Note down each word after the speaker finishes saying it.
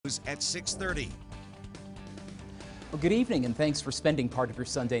News at 6:30. Well, good evening and thanks for spending part of your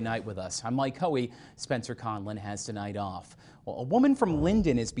Sunday night with us. I'm Mike Hoey. Spencer Conlon has tonight off. Well, a woman from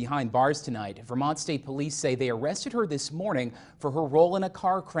Lyndon is behind bars tonight. Vermont State Police say they arrested her this morning for her role in a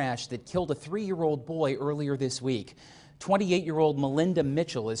car crash that killed a 3-year-old boy earlier this week. 28-year-old Melinda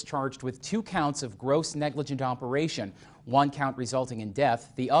Mitchell is charged with 2 counts of gross negligent operation, 1 count resulting in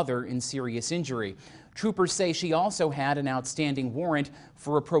death, the other in serious injury. Troopers say she also had an outstanding warrant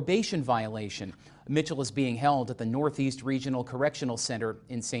for a probation violation. Mitchell is being held at the Northeast Regional Correctional Center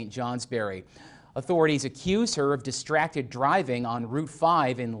in St. Johnsbury. Authorities accuse her of distracted driving on Route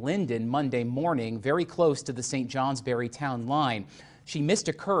 5 in Lyndon Monday morning, very close to the St. Johnsbury town line. She missed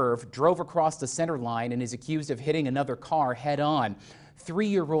a curve, drove across the center line, and is accused of hitting another car head-on.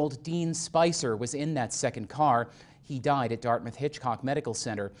 3-year-old Dean Spicer was in that second car. He died at Dartmouth-Hitchcock Medical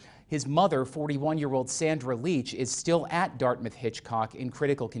Center. His mother, 41-year-old Sandra Leach, is still at Dartmouth-Hitchcock in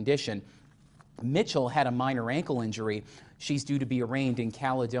critical condition. Mitchell had a minor ankle injury. She's due to be arraigned in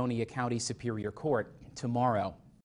Caledonia County Superior Court tomorrow.